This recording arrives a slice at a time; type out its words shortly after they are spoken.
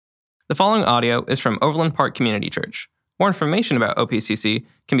The following audio is from Overland Park Community Church. More information about OPCC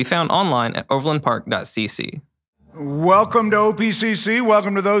can be found online at overlandpark.cc. Welcome to OPCC.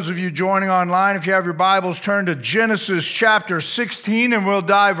 Welcome to those of you joining online. If you have your Bibles, turn to Genesis chapter 16 and we'll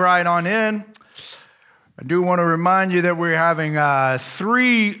dive right on in. I do want to remind you that we're having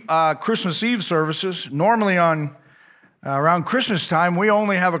three Christmas Eve services. Normally on around Christmas time, we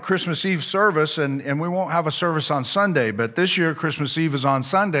only have a Christmas Eve service and we won't have a service on Sunday. But this year, Christmas Eve is on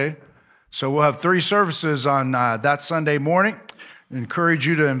Sunday. So we'll have three services on that Sunday morning. I encourage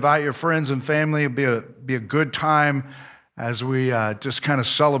you to invite your friends and family. It'll be a good time as we just kind of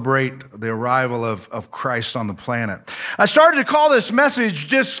celebrate the arrival of Christ on the planet. I started to call this message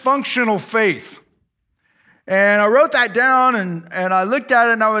Dysfunctional Faith. And I wrote that down and I looked at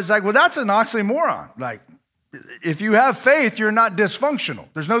it and I was like, well, that's an oxymoron. Like, if you have faith, you're not dysfunctional.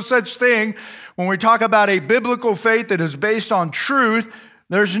 There's no such thing when we talk about a biblical faith that is based on truth.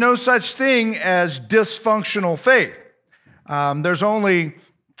 There's no such thing as dysfunctional faith. There's only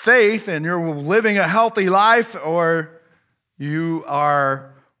faith and you're living a healthy life or you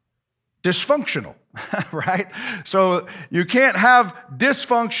are dysfunctional, right? So you can't have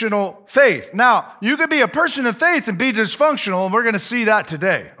dysfunctional faith. Now, you could be a person of faith and be dysfunctional, and we're going to see that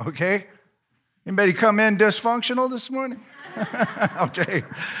today, okay? Anybody come in dysfunctional this morning? Okay.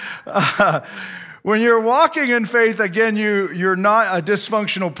 When you're walking in faith, again, you're not a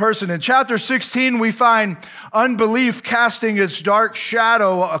dysfunctional person. In chapter 16, we find unbelief casting its dark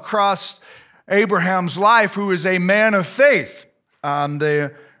shadow across Abraham's life, who is a man of faith. He's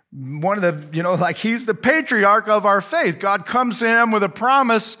the patriarch of our faith. God comes to him with a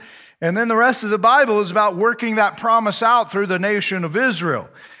promise, and then the rest of the Bible is about working that promise out through the nation of Israel.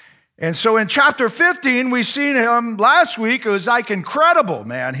 And so in chapter 15, we seen him last week. It was like incredible,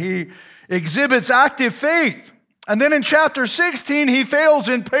 man. He exhibits active faith. And then in chapter 16, he fails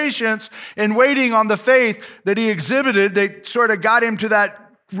in patience in waiting on the faith that he exhibited. They sort of got him to that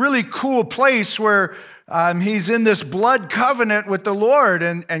really cool place where he's in this blood covenant with the Lord.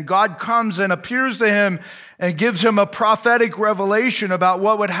 And God comes and appears to him and gives him a prophetic revelation about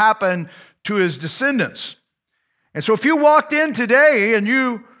what would happen to his descendants. And so if you walked in today and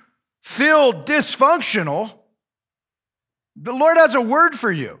you feel dysfunctional, the Lord has a word for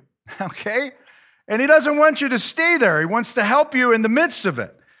you. Okay? And he doesn't want you to stay there. He wants to help you in the midst of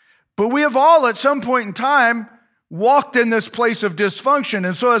it. But we have all at some point in time walked in this place of dysfunction.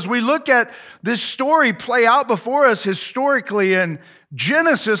 And so as we look at this story play out before us historically in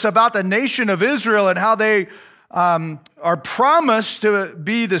Genesis about the nation of Israel and how they are promised to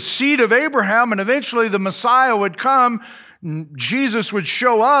be the seed of Abraham and eventually the Messiah would come, Jesus would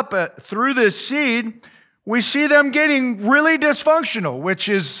show up through this seed, we see them getting really dysfunctional, which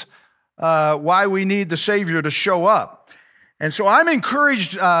is why we need the Savior to show up. And so I'm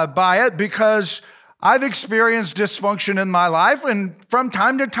encouraged by it because I've experienced dysfunction in my life, and from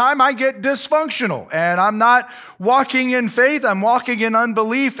time to time I get dysfunctional. And I'm not walking in faith, I'm walking in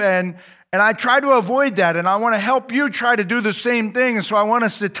unbelief, and I try to avoid that, and I want to help you try to do the same thing. And so I want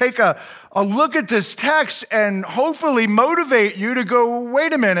us to take a look at this text and hopefully motivate you to go,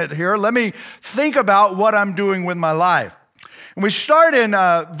 wait a minute here, let me think about what I'm doing with my life. And we start in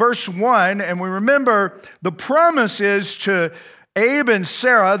verse 1, and we remember the promise is to Abe and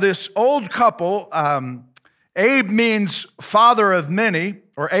Sarah, this old couple. Abe means father of many,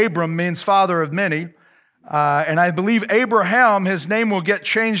 or Abram means father of many. And I believe Abraham, his name will get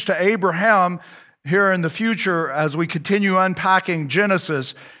changed to Abraham here in the future as we continue unpacking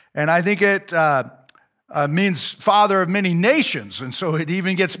Genesis. And I think it means father of many nations, and so it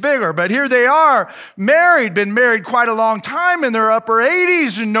even gets bigger. But here they are, married, been married quite a long time, in their upper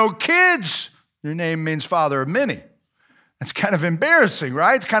 80s and no kids. Your name means father of many. It's kind of embarrassing,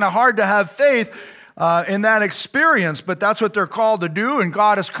 right? It's kind of hard to have faith in that experience, but that's what they're called to do, and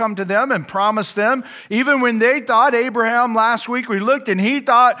God has come to them and promised them. Even when they thought, Abraham, last week we looked, and he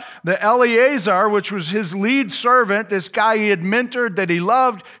thought that Eliezer, which was his lead servant, this guy he had mentored that he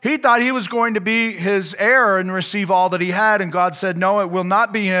loved, he thought he was going to be his heir and receive all that he had, and God said, no, it will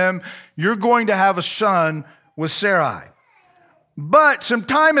not be him. You're going to have a son with Sarai. But some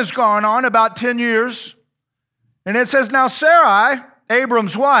time has gone on, about 10 years, and it says, now Sarai,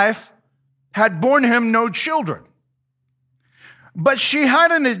 Abram's wife, had borne him no children. But she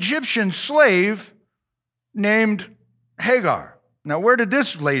had an Egyptian slave named Hagar. Now, where did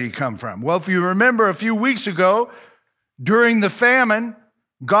this lady come from? Well, if you remember a few weeks ago, during the famine,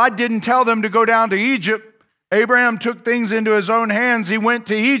 God didn't tell them to go down to Egypt. Abraham took things into his own hands. He went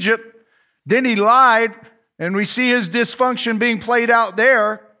to Egypt. Then he lied, and we see his dysfunction being played out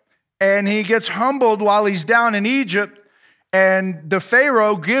there. And he gets humbled while he's down in Egypt. And the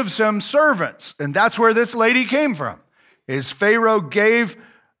Pharaoh gives him servants. And that's where this lady came from. Is Pharaoh gave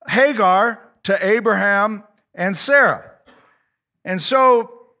Hagar to Abraham and Sarah. And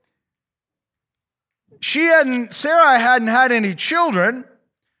so Sarai hadn't had any children.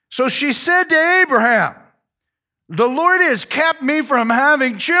 So she said to Abraham, "The Lord has kept me from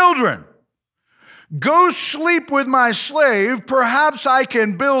having children. Go sleep with my slave. Perhaps I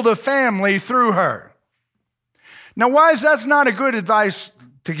can build a family through her." Now, wives, that's not a good advice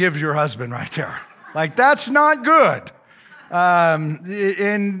to give your husband right there. Like, that's not good.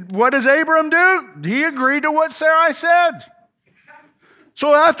 And what does Abram do? He agreed to what Sarai said.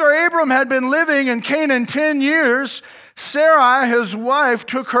 So after Abram had been living in Canaan 10 years, Sarai, his wife,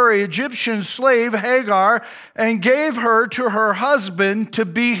 took her Egyptian slave, Hagar, and gave her to her husband to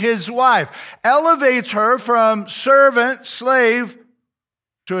be his wife. Elevates her from servant, slave,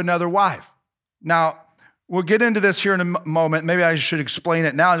 to another wife. Now, we'll get into this here in a moment. Maybe I should explain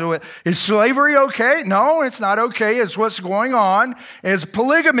it now. Is slavery okay? No, it's not okay. It's what's going on. Is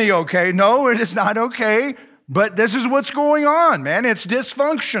polygamy okay? No, it is not okay. But this is what's going on, man. It's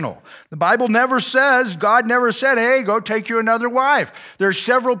dysfunctional. The Bible never says, God never said, hey, go take you another wife. There's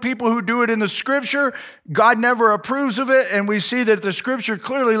several people who do it in the Scripture. God never approves of it. And we see that the Scripture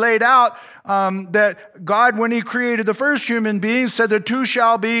clearly laid out that God, when he created the first human beings, said the two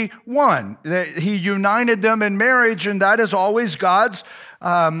shall be one. That he united them in marriage, and that is always God's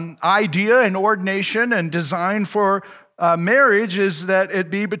idea and ordination and design for marriage, is that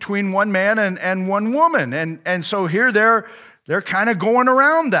it be between one man and one woman. And so here they're kind of going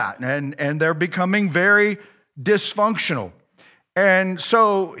around that, and they're becoming very dysfunctional. And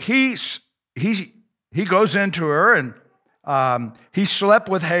so he goes into her, and he slept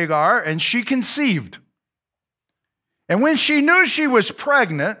with Hagar, and she conceived. And when she knew she was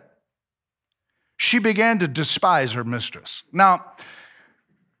pregnant, she began to despise her mistress. Now,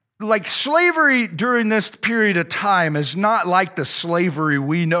 like, slavery during this period of time is not like the slavery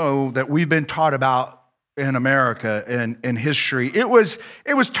we know that we've been taught about in America and in history. It was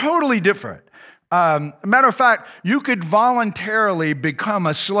totally different. Matter of fact, you could voluntarily become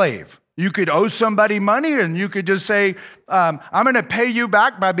a slave. You could owe somebody money, and you could just say, I'm going to pay you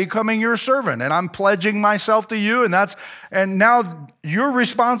back by becoming your servant, and I'm pledging myself to you, and now you're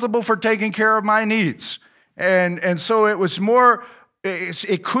responsible for taking care of my needs. And so it was more.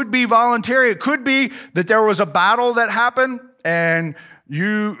 It could be voluntary. It could be that there was a battle that happened, and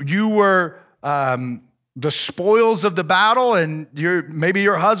you were the spoils of the battle, and maybe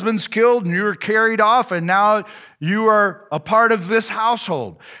your husband's killed, and you're carried off, and now you are a part of this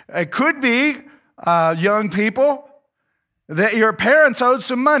household. It could be, young people, that your parents owed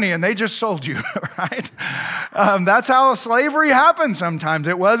some money, and they just sold you, right? That's how slavery happens sometimes.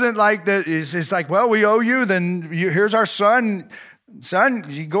 It wasn't like that. It's like, well, we owe you, then here's our son. Son,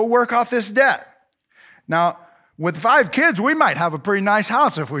 you go work off this debt. Now, with 5 kids, we might have a pretty nice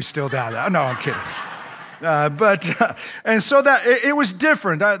house if we still did that. No, I'm kidding. And so that it was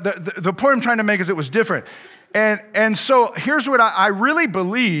different. The point I'm trying to make is it was different. And so here's what I really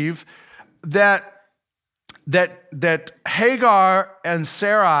believe, that Hagar and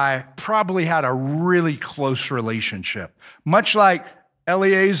Sarai probably had a really close relationship, much like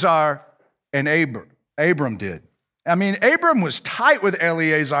Eleazar and Abram did. I mean, Abram was tight with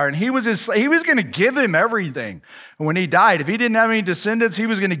Eleazar, and he was going to give him everything when he died. If he didn't have any descendants, he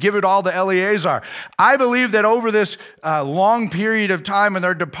was going to give it all to Eleazar. I believe that over this long period of time and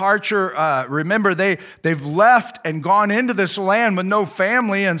their departure, remember, they've left and gone into this land with no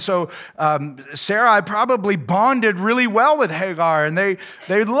family, and so Sarai probably bonded really well with Hagar, and they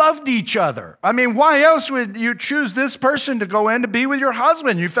loved each other. I mean, why else would you choose this person to go in to be with your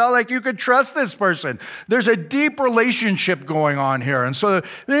husband? You felt like you could trust this person. There's a deep relationship going on here. And so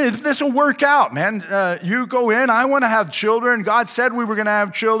this will work out, man. You go in, I want to have children. God said we were going to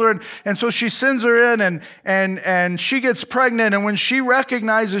have children. And so she sends her in, and she gets pregnant. And when she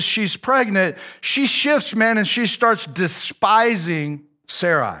recognizes she's pregnant, she shifts, man, and she starts despising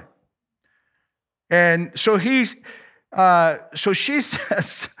Sarai. And so she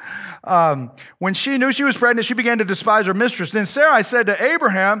says, when she knew she was pregnant, she began to despise her mistress. Then Sarai said to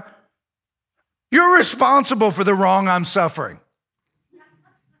Abraham, "You're responsible for the wrong I'm suffering."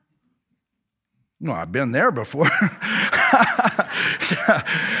 No, I've been there before.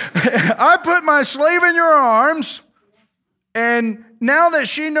 I put my slave in your arms, and now that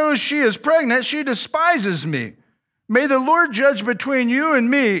she knows she is pregnant, she despises me. May the Lord judge between you and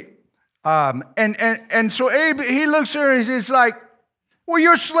me. And so Abe, he looks at her and he's like, well,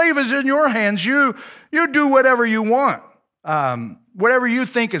 your slave is in your hands. You do whatever you want, whatever you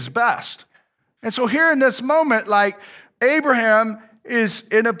think is best. And so here in this moment, like, Abraham is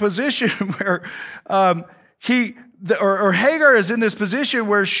in a position where Hagar is in this position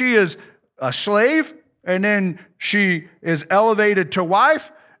where she is a slave, and then she is elevated to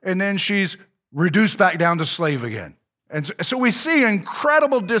wife, and then she's reduced back down to slave again. And so we see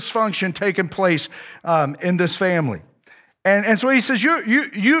incredible dysfunction taking place in this family. And so he says,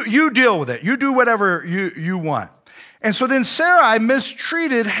 you deal with it. You do whatever you want. And so then Sarai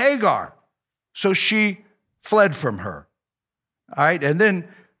mistreated Hagar. So she fled from her. All right. And then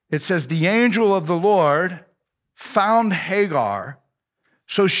it says, the angel of the Lord found Hagar.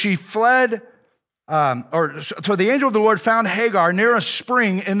 So she fled. So the angel of the Lord found Hagar near a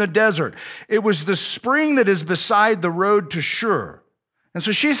spring in the desert. It was the spring that is beside the road to Shur. And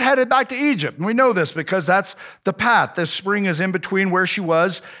so she's headed back to Egypt. And we know this because that's the path. This spring is in between where she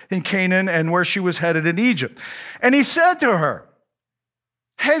was in Canaan and where she was headed in Egypt. And he said to her,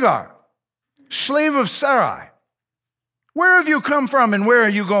 Hagar, slave of Sarai, where have you come from and where are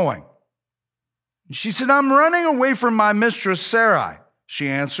you going? And she said, I'm running away from my mistress Sarai, she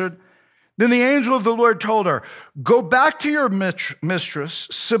answered. Then the angel of the Lord told her, go back to your mistress,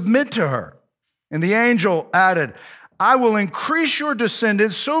 submit to her. And the angel added, I will increase your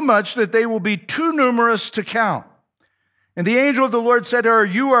descendants so much that they will be too numerous to count. And the angel of the Lord said to her,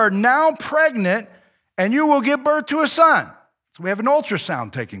 you are now pregnant and you will give birth to a son. So we have an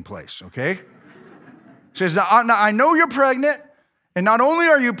ultrasound taking place, okay? It says, now I know you're pregnant, and not only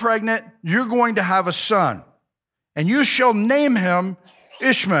are you pregnant, you're going to have a son. And you shall name him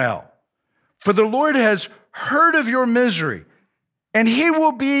Ishmael. For the Lord has heard of your misery, and he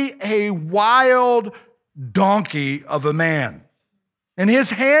will be a wild donkey of a man. And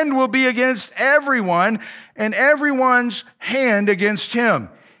his hand will be against everyone, and everyone's hand against him.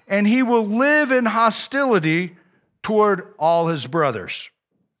 And he will live in hostility toward all his brothers.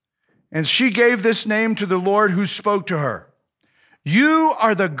 And she gave this name to the Lord who spoke to her. You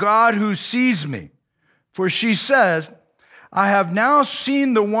are the God who sees me. For she says, I have now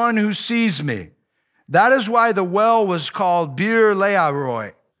seen the one who sees me. That is why the well was called Bir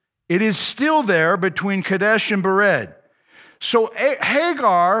Laharoi. It is still there between Kadesh and Bered. So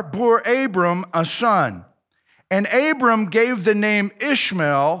Hagar bore Abram a son, and Abram gave the name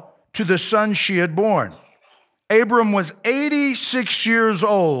Ishmael to the son she had born. Abram was 86 years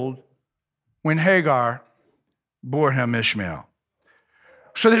old when Hagar bore him Ishmael.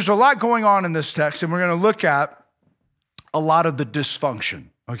 So there's a lot going on in this text, and we're going to look at a lot of the dysfunction,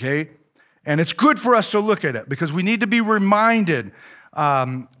 okay? And it's good for us to look at it because we need to be reminded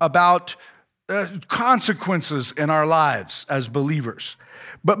about consequences in our lives as believers.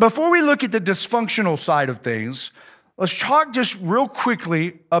 But before we look at the dysfunctional side of things, let's talk just real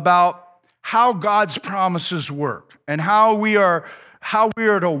quickly about how God's promises work and how we are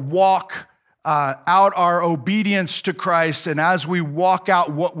to walk out our obedience to Christ, and as we walk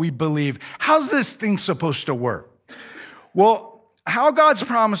out what we believe. How's this thing supposed to work? Well, how God's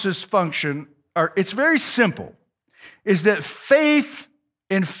promises function it's very simple. Is that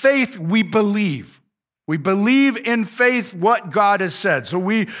in faith we believe. We believe in faith what God has said. So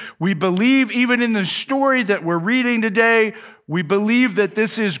we believe even in the story that we're reading today, we believe that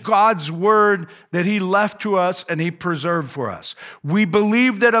this is God's word that he left to us and he preserved for us. We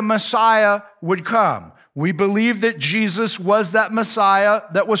believe that a Messiah would come. We believe that Jesus was that Messiah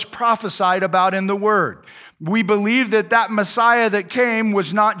that was prophesied about in the word. We believe that that Messiah that came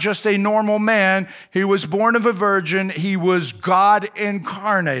was not just a normal man. He was born of a virgin. He was God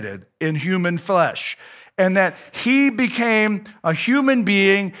incarnated in human flesh. And that he became a human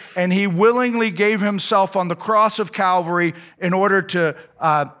being and he willingly gave himself on the cross of Calvary in order to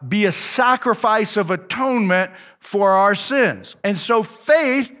be a sacrifice of atonement for our sins. And so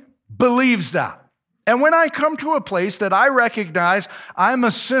faith believes that. And when I come to a place that I recognize I'm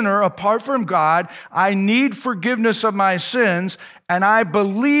a sinner apart from God, I need forgiveness of my sins, and I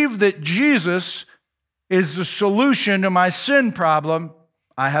believe that Jesus is the solution to my sin problem,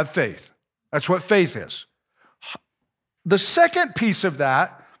 I have faith. That's what faith is. The second piece of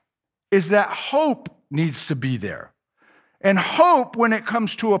that is that hope needs to be there. And hope when it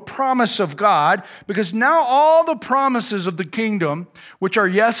comes to a promise of God, because now all the promises of the kingdom, which are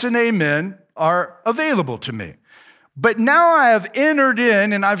yes and amen, are available to me. But now I have entered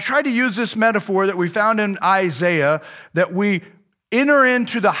in, and I've tried to use this metaphor that we found in Isaiah, that we enter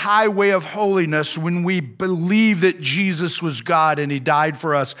into the highway of holiness when we believe that Jesus was God and he died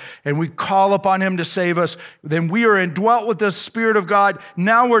for us, and we call upon him to save us. Then we are indwelt with the Spirit of God.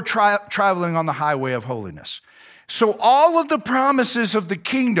 Now we're traveling on the highway of holiness. So all of the promises of the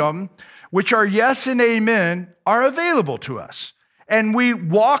kingdom, which are yes and amen, are available to us. and we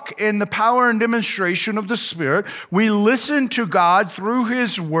walk in the power and demonstration of the Spirit. We listen to God through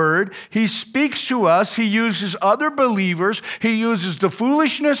His Word. He speaks to us. He uses other believers. He uses the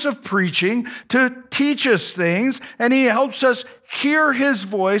foolishness of preaching to teach us things, and He helps us hear His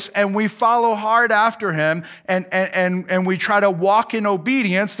voice, and we follow hard after Him, and we try to walk in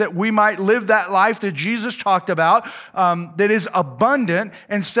obedience that we might live that life that Jesus talked about, that is abundant,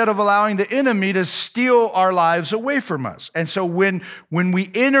 instead of allowing the enemy to steal our lives away from us. And so when we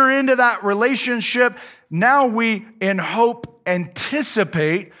enter into that relationship, now we in hope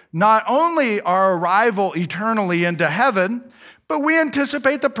anticipate not only our arrival eternally into heaven, but we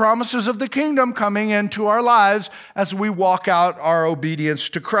anticipate the promises of the kingdom coming into our lives as we walk out our obedience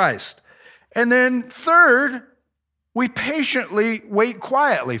to Christ. And then third, we patiently wait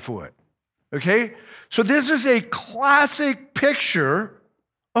quietly for it. Okay? So this is a classic picture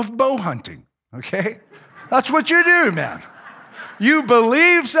of bow hunting. Okay? That's what you do, man. You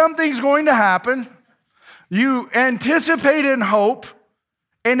believe something's going to happen. You anticipate in hope,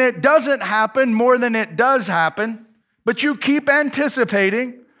 and it doesn't happen more than it does happen. But you keep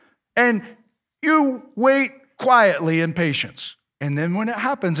anticipating, and you wait quietly in patience. And then when it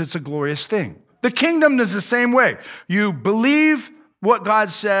happens, it's a glorious thing. The kingdom is the same way. You believe what God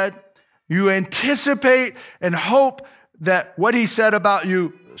said. You anticipate and hope that what He said about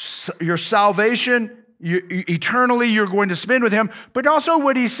you, your salvation, eternally you're going to spend with Him, but also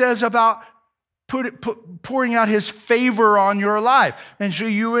what He says about pouring out His favor on your life. And so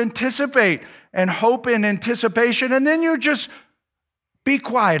you anticipate and hope in anticipation, and then you just be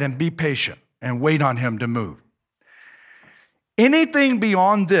quiet and be patient and wait on Him to move. Anything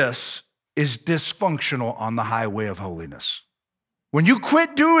beyond this is dysfunctional on the highway of holiness. When you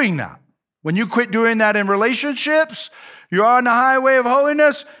quit doing that, in relationships, you're on the highway of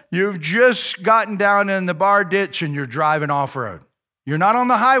holiness, you've just gotten down in the bar ditch and you're driving off-road. You're not on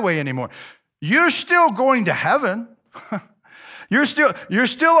the highway anymore. You're still going to heaven. You're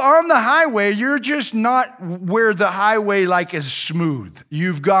still on the highway. You're just not where the highway is smooth.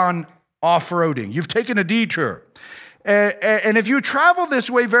 You've gone off-roading. You've taken a detour. And if you travel this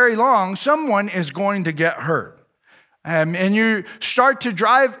way very long, someone is going to get hurt. And you start to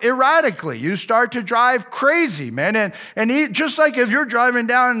drive erratically. You start to drive crazy, man. And just like if you're driving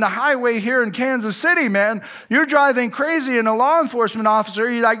down the highway here in Kansas City, man, you're driving crazy, and a law enforcement officer,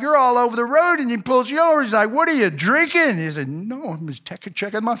 you're all over the road, and he pulls you over. He's like, "What are you drinking?" He said, "No, I'm just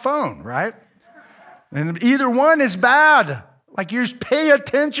checking my phone," right? And either one is bad. You just pay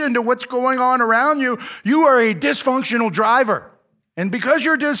attention to what's going on around you. You are a dysfunctional driver. And because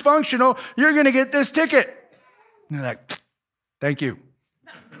you're dysfunctional, you're going to get this ticket. And they're like, "Thank you,"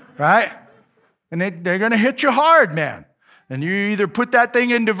 right? And they're going to hit you hard, man. And you either put that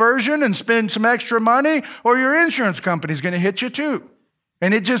thing in diversion and spend some extra money, or your insurance company's going to hit you too.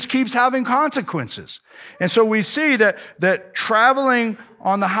 And it just keeps having consequences. And so we see that traveling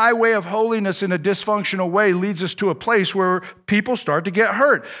on the highway of holiness in a dysfunctional way leads us to a place where people start to get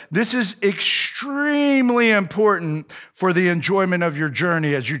hurt. This is extremely important for the enjoyment of your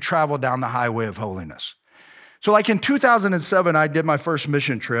journey as you travel down the highway of holiness. So in 2007, I did my first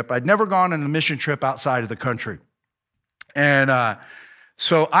mission trip. I'd never gone on a mission trip outside of the country. And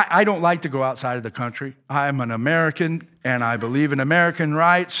so I don't like to go outside of the country. I'm an American, and I believe in American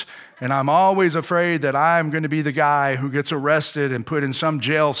rights, and I'm always afraid that I'm going to be the guy who gets arrested and put in some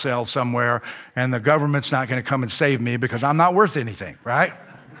jail cell somewhere, and the government's not going to come and save me because I'm not worth anything, right?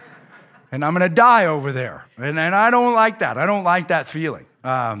 And I'm going to die over there. And I don't like that. I don't like that feeling.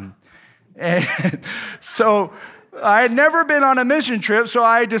 And so I had never been on a mission trip, so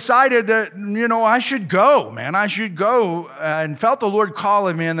I decided that, I should go, man. I should go, and felt the Lord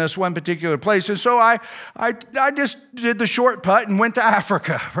calling me in this one particular place. And so I just did the short putt and went to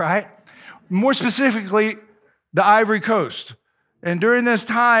Africa, right? More specifically, the Ivory Coast. And during this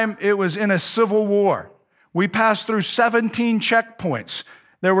time, it was in a civil war. We passed through 17 checkpoints.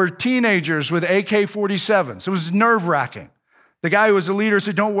 There were teenagers with AK-47s. It was nerve-wracking. The guy who was the leader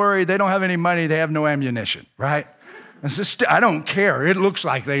said, "Don't worry, they don't have any money, they have no ammunition," right? I don't care. It looks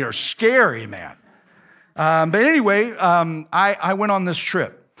like they are scary, man. But anyway, I went on this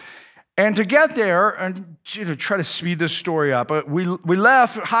trip. And to get there, and to try to speed this story up, we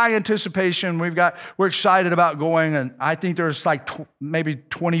left high anticipation. We're excited about going, and I think there's maybe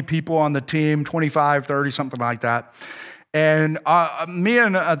 20 people on the team, 25, 30, something like that. And me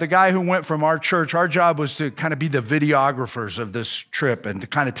and the guy who went from our church, our job was to kind of be the videographers of this trip and to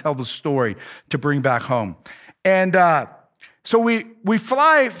kind of tell the story to bring back home. And so we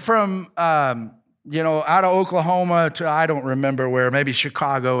fly from, out of Oklahoma to, I don't remember where, maybe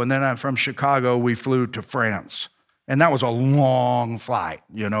Chicago. And then from Chicago, we flew to France. And that was a long flight,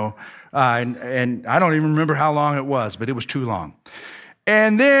 and I don't even remember how long it was, but it was too long.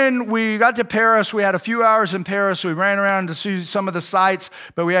 And then we got to Paris. We had a few hours in Paris. We ran around to see some of the sights,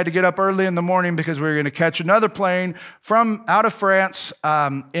 but we had to get up early in the morning because we were going to catch another plane from out of France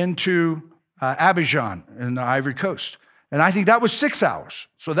into Abidjan in the Ivory Coast. And I think that was 6 hours.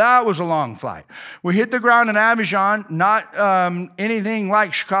 So that was a long flight. We hit the ground in Abidjan, not anything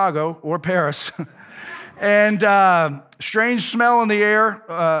like Chicago or Paris. And strange smell in the air.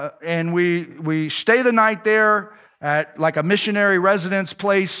 And we stay the night there at like a missionary residence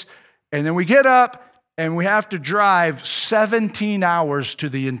place. And then we get up and we have to drive 17 hours to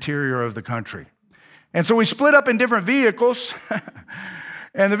the interior of the country. And so we split up in different vehicles.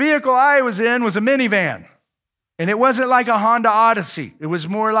 And the vehicle I was in was a minivan. And it wasn't like a Honda Odyssey. It was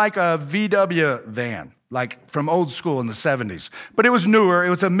more like a VW van, like from old school in the 70s. But it was newer.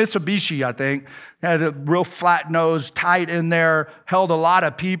 It was a Mitsubishi, I think. It had a real flat nose, tight in there, held a lot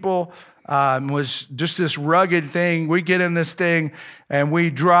of people. Was just this rugged thing. We get in this thing and we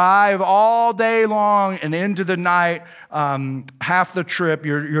drive all day long and into the night. Half the trip,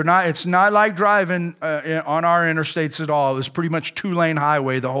 it's not like driving on our interstates at all. It was pretty much 2-lane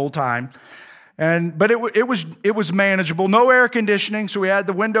highway the whole time. But it was manageable. No air conditioning, so we had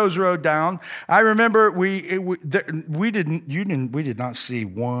the windows rolled down. I remember we did not see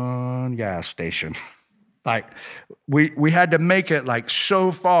one gas station. Like we had to make it like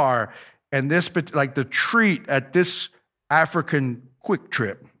so far. And the treat at this African quick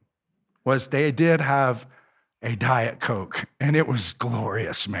trip was they did have a Diet Coke, and it was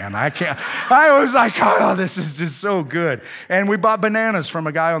glorious, man. I was like, oh, this is just so good. And we bought bananas from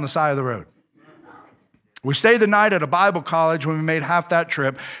a guy on the side of the road. We stayed the night at a Bible college when we made half that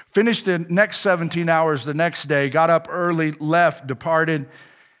trip, finished the next 17 hours the next day, got up early, left, departed.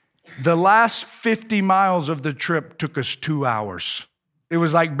 The last 50 miles of the trip took us 2 hours. It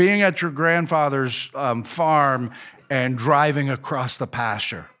was like being at your grandfather's farm and driving across the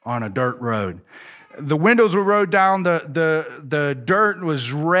pasture on a dirt road. The windows were rolled down. The dirt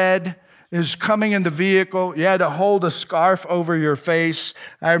was red. It was coming in the vehicle. You had to hold a scarf over your face.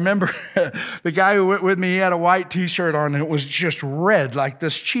 I remember the guy who went with me, he had a white T-shirt on, and it was just red, like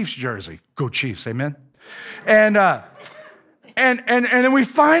this Chiefs jersey. Go Chiefs, amen? And then we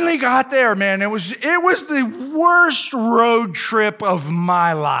finally got there, man. It was the worst road trip of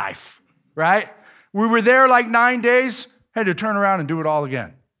my life, right? We were there like 9 days, had to turn around and do it all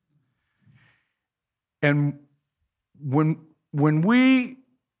again. And when we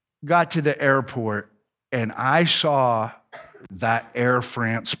got to the airport and I saw that Air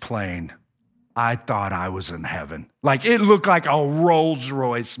France plane, I thought I was in heaven. Like it looked like a Rolls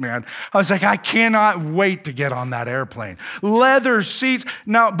Royce, man. I was like, I cannot wait to get on that airplane. Leather seats.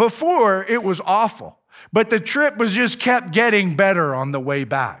 Now, before it was awful, but the trip was just kept getting better on the way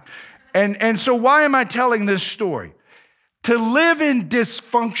back. And so why am I telling this story? To live in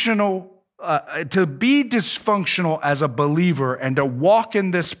dysfunctional to be dysfunctional as a believer and to walk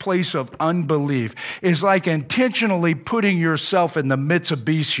in this place of unbelief is like intentionally putting yourself in the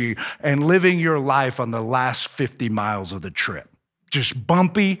Mitsubishi and living your life on the last 50 miles of the trip. Just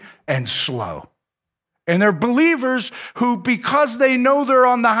bumpy and slow. And they're believers who, because they know they're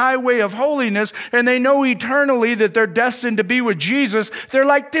on the highway of holiness and they know eternally that they're destined to be with Jesus, they're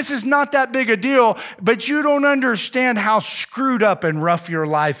like, this is not that big a deal, but you don't understand how screwed up and rough your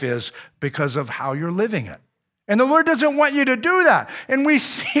life is because of how you're living it. And the Lord doesn't want you to do that. And we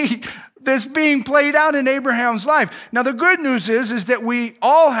see this being played out in Abraham's life. Now, the good news is that we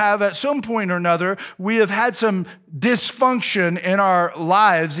all have, at some point or another, we have had some dysfunction in our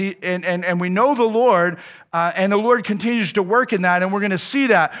lives, and we know the Lord, and the Lord continues to work in that, and we're going to see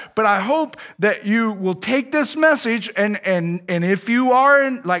that. But I hope that you will take this message, and if you are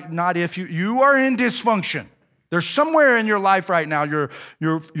in, like, not if you are in dysfunction. There's somewhere in your life right now you're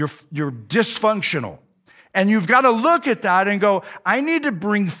dysfunctional. And you've got to look at that and go, I need to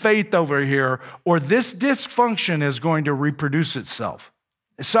bring faith over here, or this dysfunction is going to reproduce itself.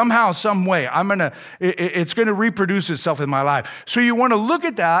 Somehow, some way, it's going to reproduce itself in my life. So you want to look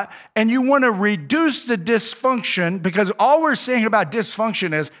at that and you want to reduce the dysfunction, because all we're saying about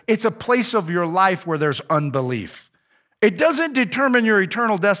dysfunction is it's a place of your life where there's unbelief. It doesn't determine your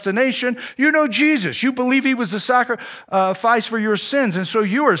eternal destination. You know Jesus. You believe he was the sacrifice for your sins. And so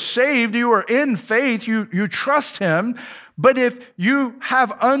you are saved. You are in faith. You trust him. But if you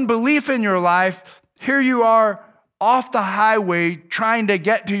have unbelief in your life, here you are off the highway trying to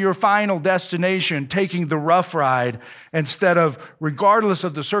get to your final destination, taking the rough ride, instead of, regardless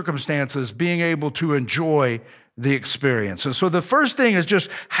of the circumstances, being able to enjoy the experience. And so the first thing is just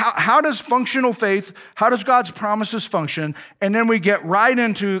how does functional faith, how does God's promises function? And then we get right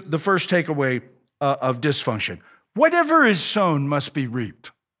into the first takeaway of dysfunction. Whatever is sown must be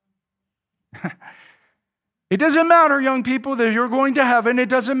reaped. It doesn't matter, young people, that you're going to heaven. It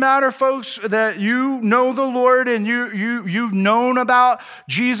doesn't matter, folks, that you know the Lord and you've known about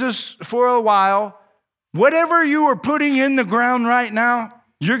Jesus for a while. Whatever you are putting in the ground right now,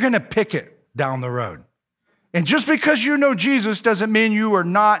 you're going to pick it down the road. And just because you know Jesus doesn't mean you are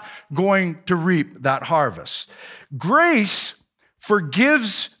not going to reap that harvest. Grace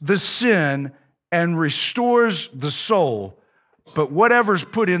forgives the sin and restores the soul, but whatever's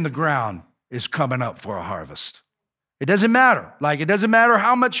put in the ground is coming up for a harvest. It doesn't matter. It doesn't matter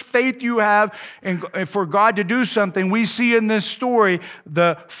how much faith you have for God to do something. We see in this story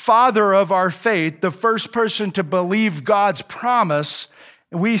the father of our faith, the first person to believe God's promise.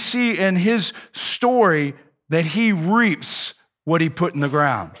 We see in his story that he reaps what he put in the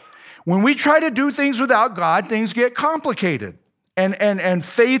ground. When we try to do things without God, things get complicated. And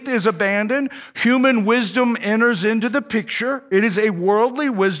faith is abandoned. Human wisdom enters into the picture. It is a worldly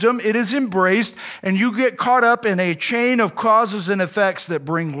wisdom. It is embraced. And you get caught up in a chain of causes and effects that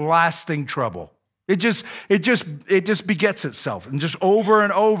bring lasting trouble. It just begets itself and just over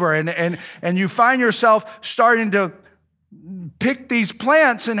and over. And you find yourself starting to pick these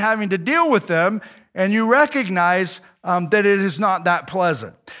plants and having to deal with them. And you recognize that it is not that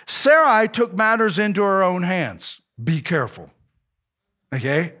pleasant. Sarai took matters into her own hands. Be careful.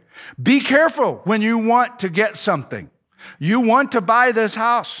 Okay? Be careful when you want to get something. You want to buy this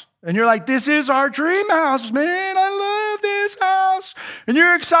house. And you're like, this is our dream house, man. I love this house. And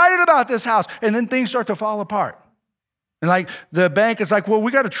you're excited about this house. And then things start to fall apart. And the bank is like, well,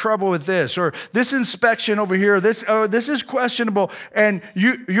 we got a trouble with this. Or this inspection over here, this is questionable. And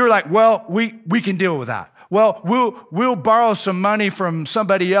you're like, well, we can deal with that. Well, we'll borrow some money from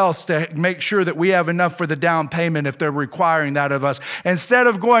somebody else to make sure that we have enough for the down payment if they're requiring that of us. Instead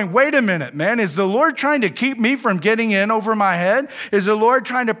of going, wait a minute, man, is the Lord trying to keep me from getting in over my head? Is the Lord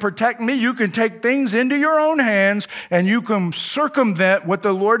trying to protect me? You can take things into your own hands and you can circumvent what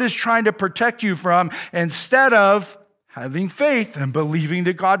the Lord is trying to protect you from instead of having faith and believing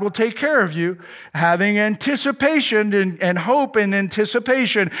that God will take care of you, having anticipation and hope and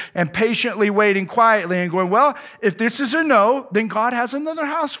anticipation and patiently waiting quietly and going, well, if this is a no, then God has another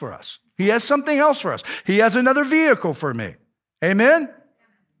house for us. He has something else for us. He has another vehicle for me. Amen?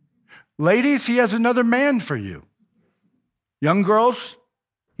 Ladies, he has another man for you. Young girls,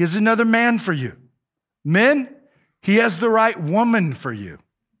 he has another man for you. Men, he has the right woman for you.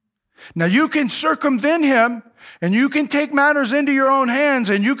 Now you can circumvent him and you can take matters into your own hands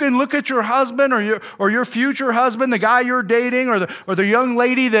and you can look at your husband or your future husband, the guy you're dating or the young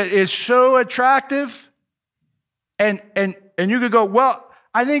lady that is so attractive and you could go, well,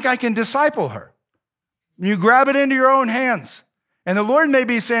 I think I can disciple her. You grab it into your own hands. And the Lord may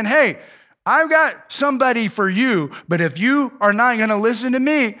be saying, hey, I've got somebody for you, but if you are not going to listen to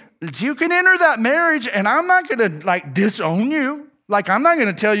me, you can enter that marriage and I'm not going to disown you. I'm not going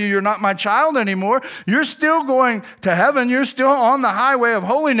to tell you you're not my child anymore. You're still going to heaven. You're still on the highway of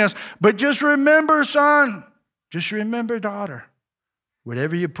holiness. But just remember, son, just remember, daughter,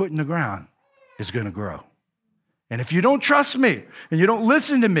 whatever you put in the ground is going to grow. And if you don't trust me and you don't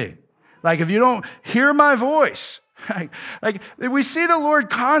listen to me, if you don't hear my voice, we see the Lord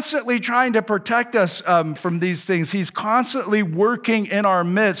constantly trying to protect us from these things. He's constantly working in our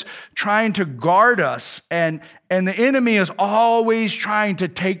midst, trying to guard us, and the enemy is always trying to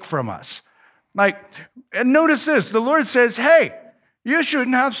take from us. And notice this, the Lord says, hey, you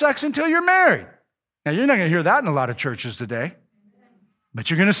shouldn't have sex until you're married. Now, you're not going to hear that in a lot of churches today,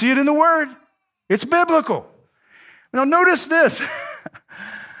 but you're going to see it in the Word. It's biblical. Now, notice this.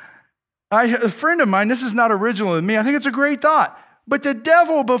 A friend of mine, this is not original to me, I think it's a great thought, but the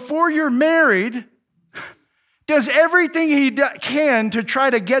devil, before you're married, does everything he can to try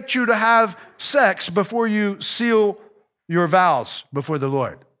to get you to have sex before you seal your vows before the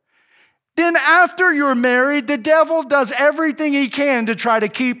Lord. Then after you're married, the devil does everything he can to try to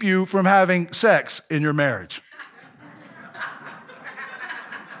keep you from having sex in your marriage.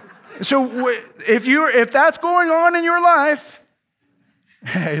 So if that's going on in your life,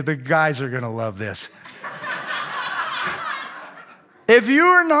 hey, the guys are going to love this. If you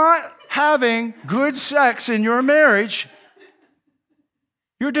are not having good sex in your marriage,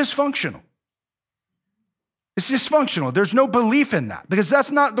 you're dysfunctional. It's dysfunctional. There's no belief in that because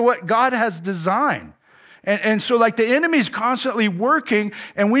that's not what God has designed. And so the enemy's constantly working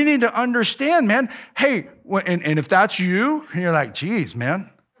and we need to understand, man, hey, and if that's you, and you're like, geez, man,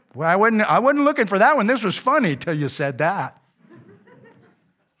 Well, I wasn't looking for that one. This was funny till you said that.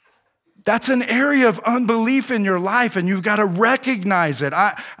 That's an area of unbelief in your life, and you've got to recognize it.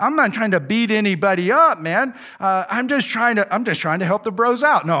 I'm not trying to beat anybody up, man. I'm just trying to help the bros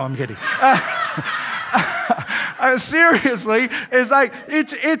out. No, I'm kidding. Seriously, it's like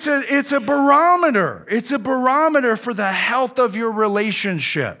it's a barometer. It's a barometer for the health of your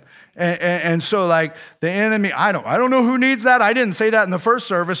relationship. And so, like, the enemy, I don't know who needs that. I didn't say that in the first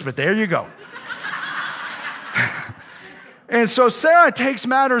service, but there you go. And so Sarah takes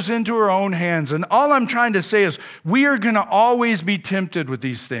matters into her own hands. And all I'm trying to say is we are going to always be tempted with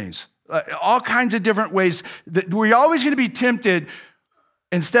these things. All kinds of different ways. We're always going to be tempted.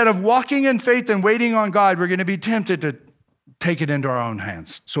 Instead of walking in faith and waiting on God, we're going to be tempted to take it into our own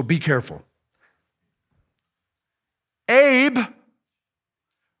hands. So be careful. Abe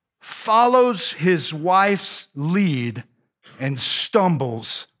follows his wife's lead and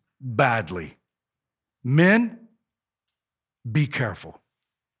stumbles badly. Men, be careful.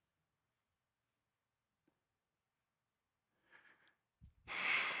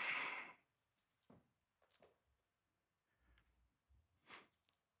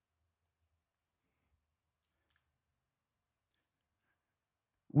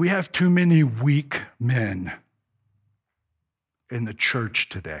 We have too many weak men in the church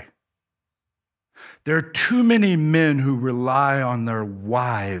today. There are too many men who rely on their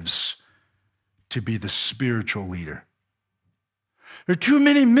wives to be the spiritual leader. There are too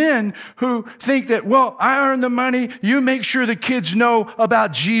many men who think that, well, I earn the money, you make sure the kids know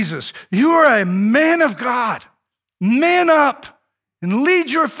about Jesus. You are a man of God. Man up and lead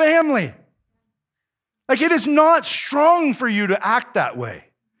your family. Like, it is not strong for you to act that way.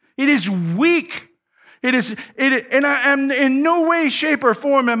 It is weak. And I am in no way, shape, or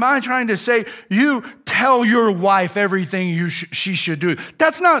form am I trying to say you tell your wife everything she should do.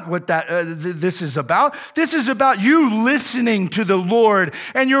 That's not what this is about. This is about you listening to the Lord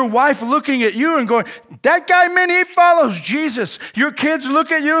and your wife looking at you and going, that guy, man, he follows Jesus. Your kids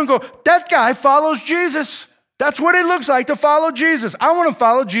look at you and go, that guy follows Jesus. That's what it looks like to follow Jesus. I want to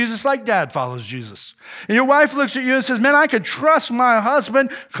follow Jesus like Dad follows Jesus. And your wife looks at you and says, man, I can trust my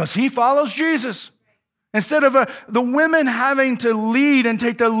husband because he follows Jesus. Instead of the women having to lead and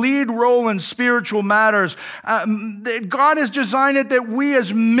take the lead role in spiritual matters, God has designed it that we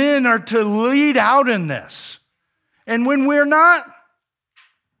as men are to lead out in this. And when we're not,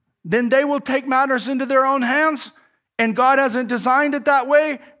 then they will take matters into their own hands. And God hasn't designed it that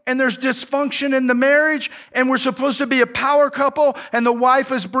way. And there's dysfunction in the marriage, and we're supposed to be a power couple, and the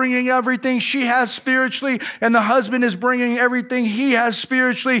wife is bringing everything she has spiritually, and the husband is bringing everything he has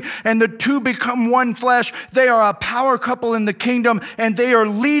spiritually, and the two become one flesh. They are a power couple in the kingdom, and they are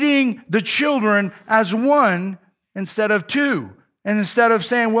leading the children as one instead of two. And instead of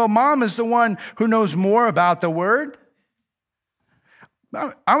saying, well, mom is the one who knows more about the word.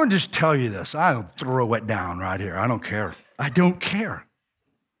 I would just tell you this. I'll throw it down right here. I don't care. I don't care.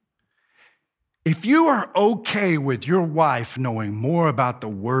 If you are okay with your wife knowing more about the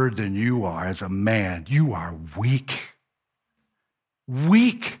word than you are as a man, you are weak.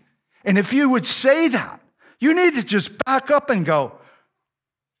 Weak. And if you would say that, you need to just back up and go,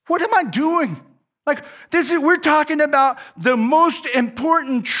 what am I doing? Like, we're talking about the most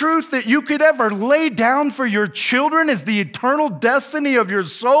important truth that you could ever lay down for your children is the eternal destiny of your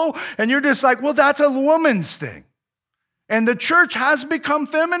soul. And you're just like, well, that's a woman's thing. And the church has become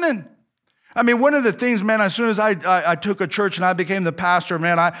feminine. I mean, one of the things, man, as soon as I took a church and I became the pastor,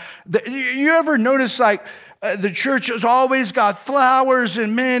 man, you ever notice, like, the church has always got flowers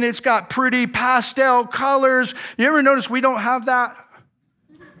and, man, it's got pretty pastel colors. You ever notice we don't have that?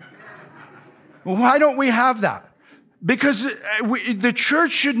 Why don't we have that? Because the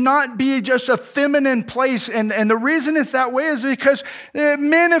church should not be just a feminine place. And the reason it's that way is because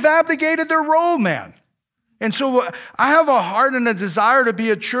men have abdicated their role, man. And so I have a heart and a desire to be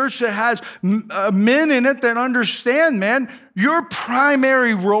a church that has men in it that understand, man, your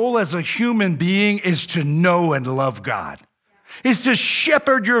primary role as a human being is to know and love God. Is to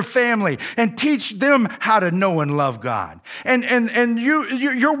shepherd your family and teach them how to know and love God. And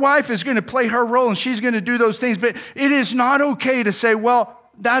your wife is going to play her role and she's going to do those things, but it is not okay to say, well,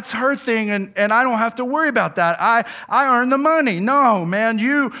 that's her thing, and I don't have to worry about that. I earn the money. No, man,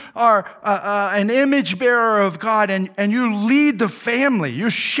 you are an image bearer of God, and you lead the family.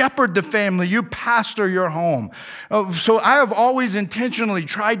 You shepherd the family. You pastor your home. So I have always intentionally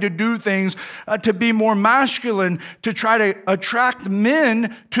tried to do things to be more masculine, to try to attract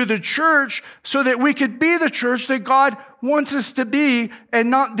men to the church so that we could be the church that God wants us to be and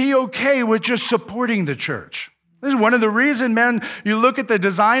not be okay with just supporting the church. This is one of the reasons, man, you look at the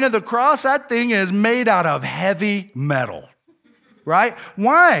design of the cross, that thing is made out of heavy metal, right?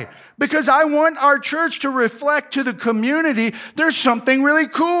 Why? Because I want our church to reflect to the community there's something really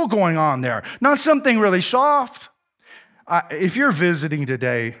cool going on there, not something really soft. If you're visiting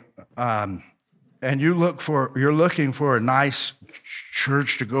today and you're looking for a nice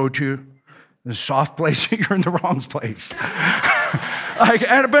church to go to, a soft place, you're in the wrong place.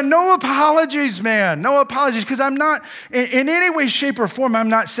 But no apologies, man. No apologies, because I'm not, in any way, shape, or form, I'm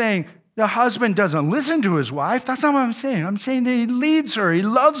not saying the husband doesn't listen to his wife. That's not what I'm saying. I'm saying that he leads her. He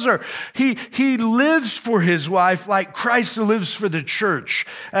loves her. He lives for his wife like Christ lives for the church.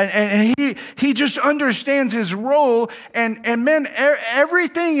 And he just understands his role. And men,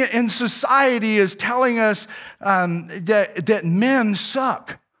 everything in society is telling us that men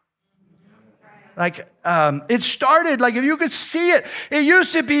suck. It started, if you could see it, it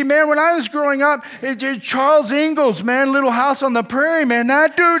used to be, man, when I was growing up, Charles Ingalls, man, Little House on the Prairie, man,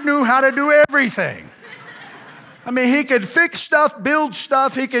 that dude knew how to do everything. I mean, he could fix stuff, build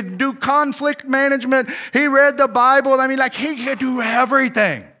stuff, he could do conflict management, he read the Bible, he could do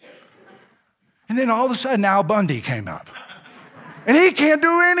everything. And then all of a sudden, Al Bundy came up. And he can't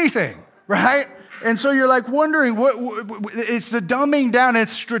do anything, right? And so you're wondering, it's the dumbing down,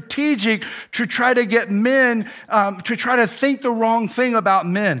 it's strategic to try to get men to try to think the wrong thing about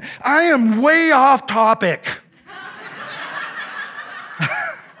men. I am way off topic.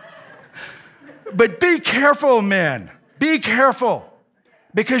 But be careful, men. Be careful.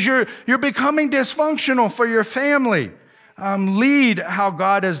 Because you're becoming dysfunctional for your family. Lead how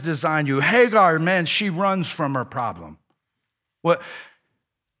God has designed you. Hagar, man, she runs from her problem. What?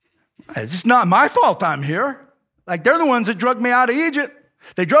 It's not my fault I'm here. They're the ones that drugged me out of Egypt.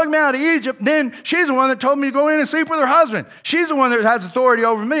 They drugged me out of Egypt. Then she's the one that told me to go in and sleep with her husband. She's the one that has authority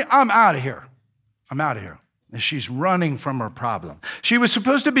over me. I'm out of here. I'm out of here. And she's running from her problem. She was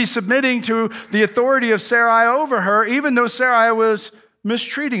supposed to be submitting to the authority of Sarai over her, even though Sarai was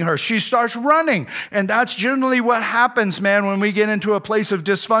mistreating her. She starts running. And that's generally what happens, man, when we get into a place of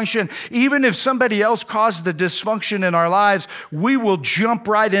dysfunction. Even if somebody else caused the dysfunction in our lives, we will jump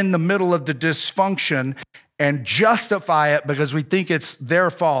right in the middle of the dysfunction and justify it because we think it's their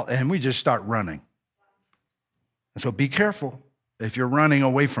fault, and we just start running. And so be careful if you're running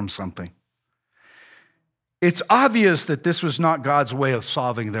away from something. It's obvious that this was not God's way of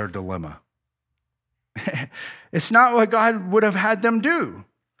solving their dilemma. It's not what God would have had them do.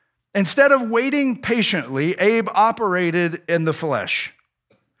 Instead of waiting patiently, Abe operated in the flesh.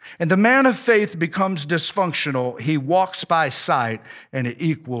 And the man of faith becomes dysfunctional. He walks by sight, and it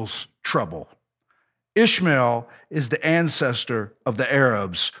equals trouble. Ishmael is the ancestor of the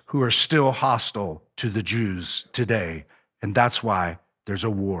Arabs who are still hostile to the Jews today. And that's why there's a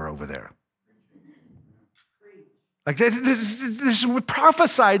war over there. This was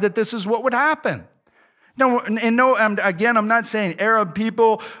prophesied that this is what would happen. I'm not saying Arab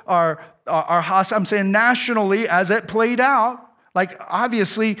people are hostile. I'm saying nationally, as it played out,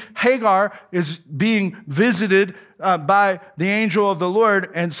 obviously Hagar is being visited by the angel of the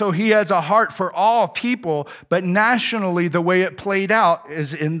Lord, and so he has a heart for all people, but nationally, the way it played out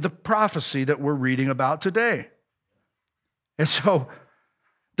is in the prophecy that we're reading about today. And so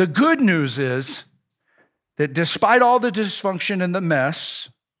the good news is that despite all the dysfunction and the mess,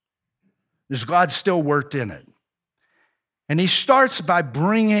 God still worked in it. And he starts by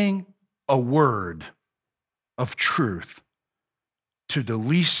bringing a word of truth to the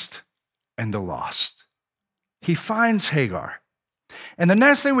least and the lost. He finds Hagar. And the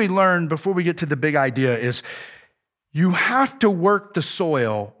next thing we learn before we get to the big idea is you have to work the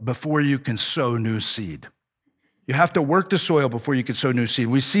soil before you can sow new seed. You have to work the soil before you can sow new seed.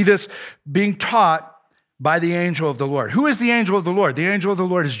 We see this being taught by the angel of the Lord. Who is the angel of the Lord? The angel of the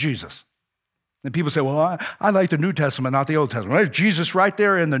Lord is Jesus. And people say, well, I like the New Testament, not the Old Testament. There's Jesus right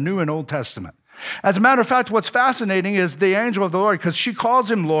there in the New and Old Testament. As a matter of fact, what's fascinating is the angel of the Lord, because she calls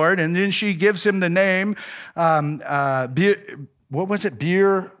him Lord, and then she gives him the name, what was it?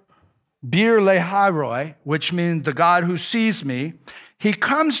 Bir Lehairoi, which means the God who sees me. He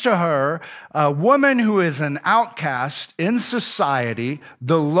comes to her, a woman who is an outcast in society,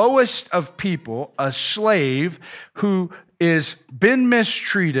 the lowest of people, a slave who is been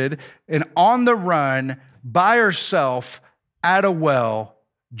mistreated and on the run by herself at a well.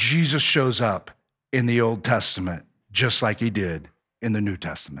 Jesus shows up in the Old Testament, just like he did in the New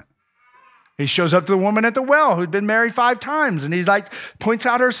Testament. He shows up to the woman at the well who'd been married 5 times, and he's points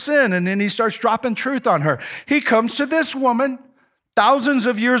out her sin, and then he starts dropping truth on her. He comes to this woman Thousands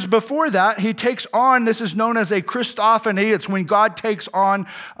of years before that, he takes on, this is known as a Christophany. It's when God takes on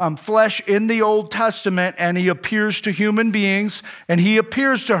flesh in the Old Testament, and he appears to human beings, and he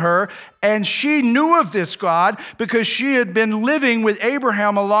appears to her. And she knew of this God because she had been living with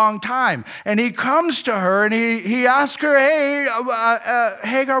Abraham a long time. And he comes to her and he asks her, hey,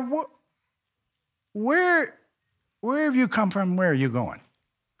 Hagar, where have you come from? Where are you going?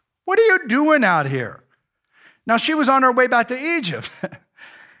 What are you doing out here? Now, she was on her way back to Egypt.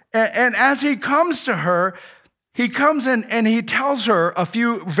 and as he comes to her, he comes in and he tells her a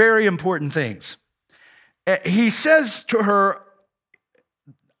few very important things. He says to her,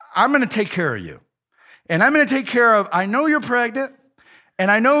 I'm going to take care of you. And I'm going to take care of, I know you're pregnant, and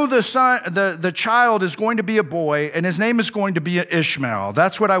I know the child is going to be a boy, and his name is going to be Ishmael.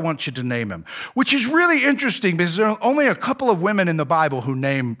 That's what I want you to name him. Which is really interesting because there are only a couple of women in the Bible who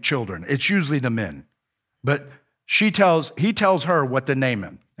name children. It's usually the men. But he tells her what to name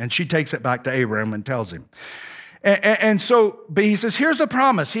him, and she takes it back to Abraham and tells him. And so, but he says, here's the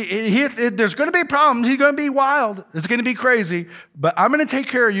promise. There's going to be problems. He's going to be wild. It's going to be crazy, but I'm going to take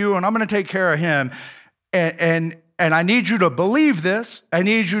care of you, and I'm going to take care of him. And I need you to believe this. I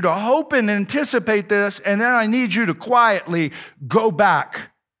need you to hope and anticipate this, and then I need you to quietly go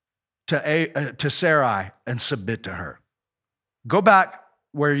back to Sarai and submit to her. Go back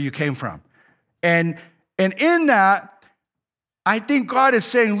where you came from. And in that, I think God is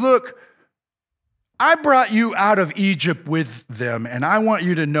saying, look, I brought you out of Egypt with them, and I want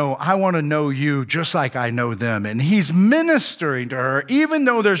you to know, I want to know you just like I know them. And he's ministering to her, even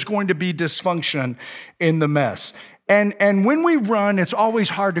though there's going to be dysfunction in the mess. And when we run, it's always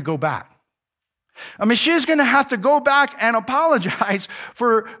hard to go back. I mean, she's going to have to go back and apologize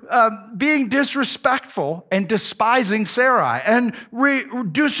for being disrespectful and despising Sarai and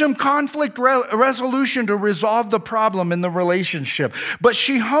do some conflict resolution to resolve the problem in the relationship. But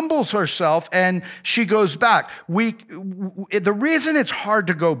she humbles herself and she goes back. The reason it's hard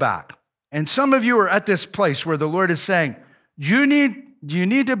to go back, and some of you are at this place where the Lord is saying, you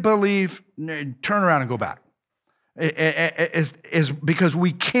need to believe, turn around and go back, is because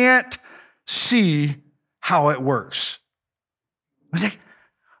we can't see how it works.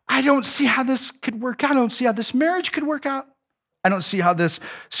 I don't see how this could work out. I don't see how this marriage could work out. I don't see how this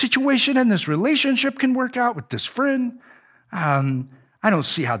situation and this relationship can work out with this friend. I don't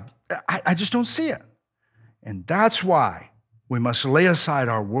see how, I just don't see it. And that's why we must lay aside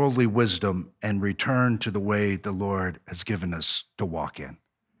our worldly wisdom and return to the way the Lord has given us to walk in.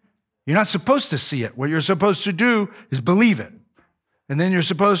 You're not supposed to see it. What you're supposed to do is believe it. And then you're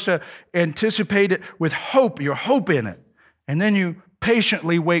supposed to anticipate it with hope, your hope in it. And then you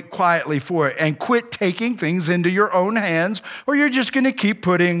patiently wait quietly for it and quit taking things into your own hands, or you're just going to keep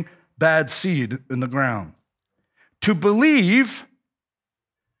putting bad seed in the ground. To believe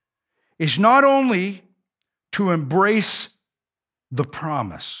is not only to embrace the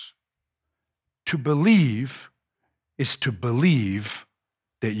promise. To believe is to believe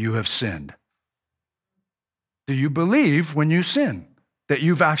that you have sinned. Do you believe when you sin that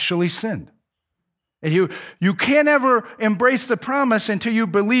you've actually sinned? And you can't ever embrace the promise until you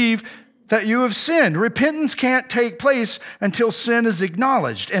believe that you have sinned. Repentance can't take place until sin is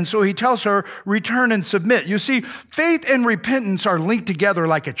acknowledged. And so he tells her, return and submit. You see, faith and repentance are linked together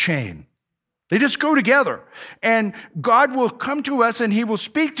like a chain. They just go together. And God will come to us and he will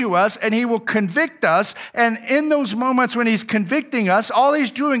speak to us and he will convict us. And in those moments when he's convicting us, all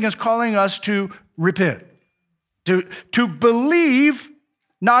he's doing is calling us to repent. To believe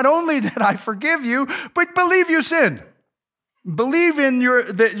not only that I forgive you, but believe you sinned. Believe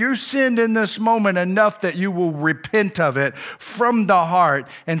that you sinned in this moment enough that you will repent of it from the heart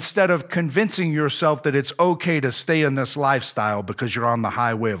instead of convincing yourself that it's okay to stay in this lifestyle because you're on the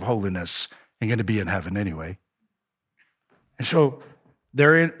highway of holiness and going to be in heaven anyway. And so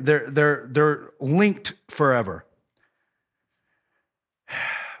they're linked forever.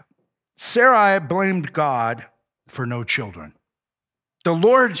 Sarai blamed God for no children. The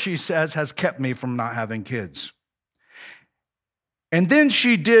Lord, she says, has kept me from not having kids. And then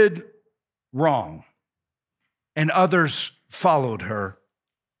she did wrong, and others followed her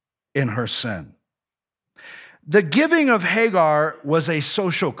in her sin. The giving of Hagar was a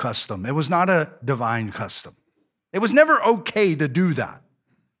social custom. It was not a divine custom. It was never okay to do that.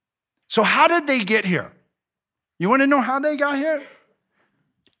 So how did they get here? You want to know how they got here?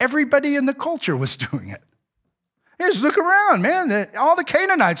 Everybody in the culture was doing it. Just look around, man. All the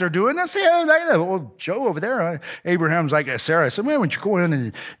Canaanites are doing this. Yeah, well, Joe over there, Abraham's like Sarah. I said, well, why don't you go in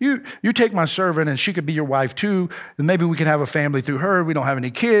and you take my servant and she could be your wife too. And maybe we could have a family through her. We don't have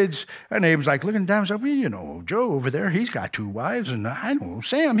any kids. And Abraham's like looking down and said, well, Joe over there, he's got 2 wives. And I know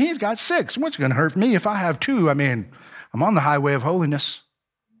Sam, he's got 6. What's going to hurt me if I have 2? I mean, I'm on the highway of holiness.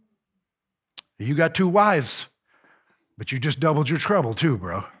 You got 2 wives, but you just doubled your trouble too,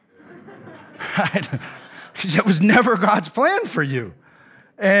 bro. Right? Because it was never God's plan for you.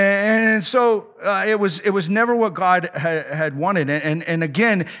 And so it was never what God had wanted. And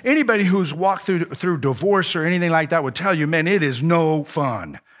again, anybody who's walked through divorce or anything like that would tell you, man, it is no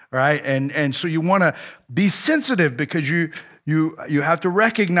fun, right? And so you want to be sensitive because you have to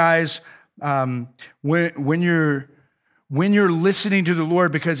recognize when you're listening to the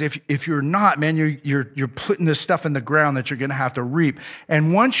Lord, because if you're not, man, you're putting this stuff in the ground that you're going to have to reap.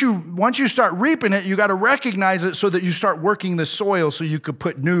 And once you start reaping it, you got to recognize it so that you start working the soil so you could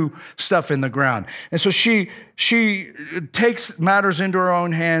put new stuff in the ground. And so she takes matters into her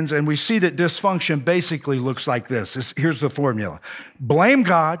own hands, and we see that dysfunction basically looks like this. Here's the formula. Blame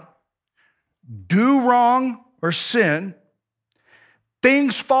God, do wrong or sin,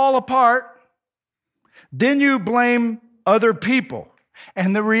 things fall apart, then you blame other people.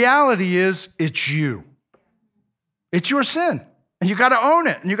 And the reality is, it's you. It's your sin. And you got to own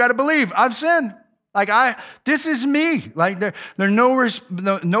it. And you got to believe, I've sinned. This is me. Like there's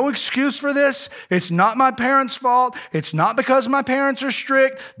no excuse for this. It's not my parents' fault. It's not because my parents are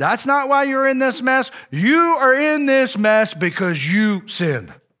strict. That's not why you're in this mess. You are in this mess because you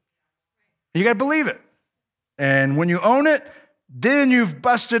sinned. You got to believe it. And when you own it, then you've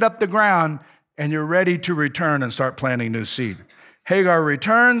busted up the ground and you're ready to return and start planting new seed. Hagar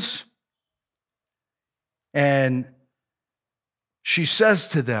returns, and she says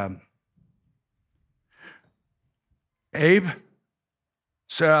to them, Abe,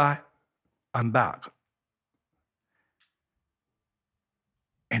 Sarai, I'm back.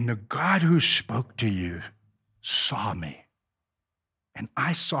 And the God who spoke to you saw me, and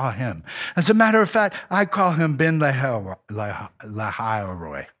I saw him. As a matter of fact, I call him Ben Lahai,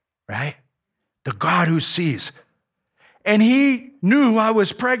 right? The God who sees. And he knew I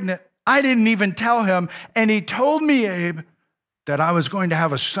was pregnant. I didn't even tell him. And he told me, Abe, that I was going to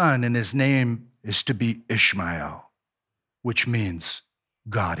have a son, and his name is to be Ishmael, which means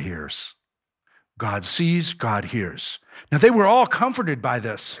God hears. God sees, God hears. Now, they were all comforted by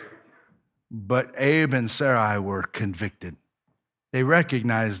this, but Abe and Sarai were convicted. They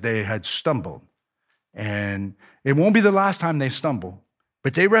recognized they had stumbled. And it won't be the last time they stumble,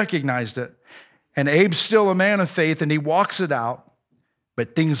 but they recognized it. And Abe's still a man of faith, and he walks it out,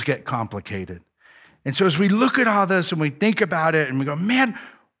 but things get complicated. And so as we look at all this and we think about it and we go, man,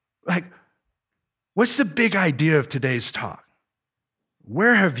 what's the big idea of today's talk?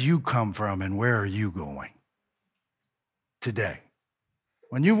 Where have you come from and where are you going today?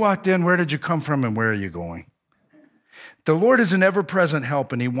 When you walked in, where did you come from and where are you going? The Lord is an ever-present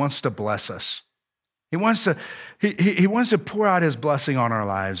help, and he wants to bless us. He wants to pour out his blessing on our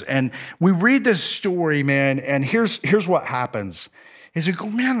lives. And we read this story, man, and here's what happens. Is we go,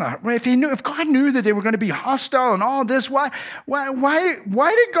 man, if God knew that they were going to be hostile and all this, why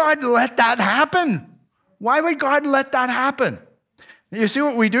did God let that happen? Why would God let that happen? You see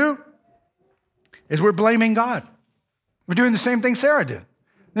what we do? Is we're blaming God. We're doing the same thing Sarah did.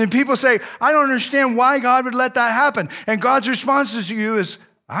 And people say, I don't understand why God would let that happen. And God's response to you is,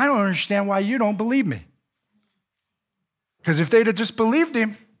 I don't understand why you don't believe me. Because if they'd have just believed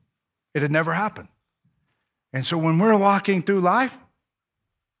him, it had never happened. And so when we're walking through life,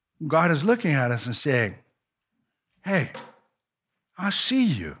 God is looking at us and saying, hey, I see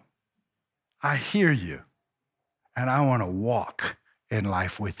you. I hear you. And I want to walk in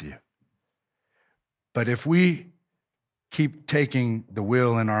life with you. But if we keep taking the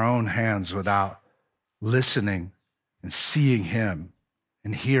wheel in our own hands without listening and seeing him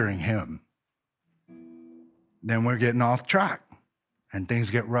and hearing him, then we're getting off track and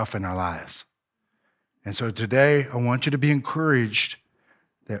things get rough in our lives. And so today, I want you to be encouraged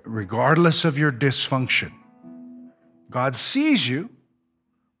that regardless of your dysfunction, God sees you,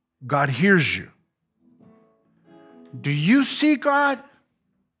 God hears you. Do you see God?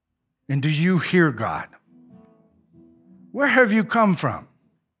 And do you hear God? Where have you come from?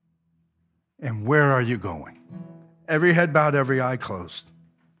 And where are you going? Every head bowed, every eye closed.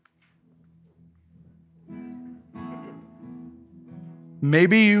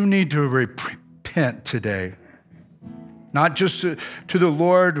 Maybe you need to repent today. Not just to the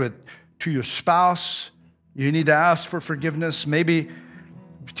Lord, but to your spouse. You need to ask for forgiveness. Maybe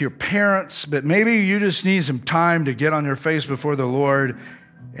with your parents, but maybe you just need some time to get on your face before the Lord,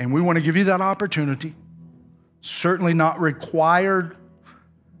 and we want to give you that opportunity. Certainly not required.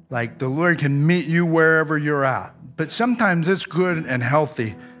 Like the Lord can meet you wherever you're at. But sometimes it's good and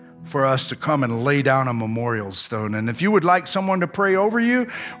healthy for us to come and lay down a memorial stone. And if you would like someone to pray over you,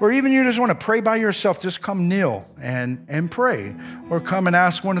 or even you just want to pray by yourself, just come kneel and pray. Or come and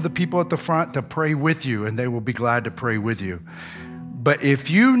ask one of the people at the front to pray with you, and they will be glad to pray with you. But if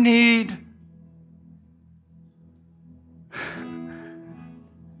you need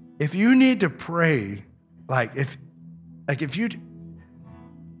to pray, if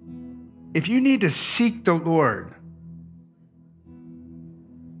you need to seek the Lord,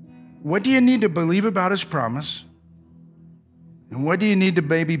 what do you need to believe about his promise? And what do you need to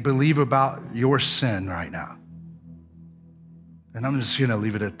maybe believe about your sin right now? And I'm just going to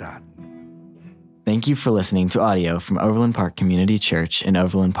leave it at that. Thank you for listening to audio from Overland Park Community Church in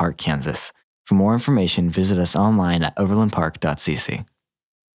Overland Park, Kansas. For more information, visit us online at overlandpark.cc.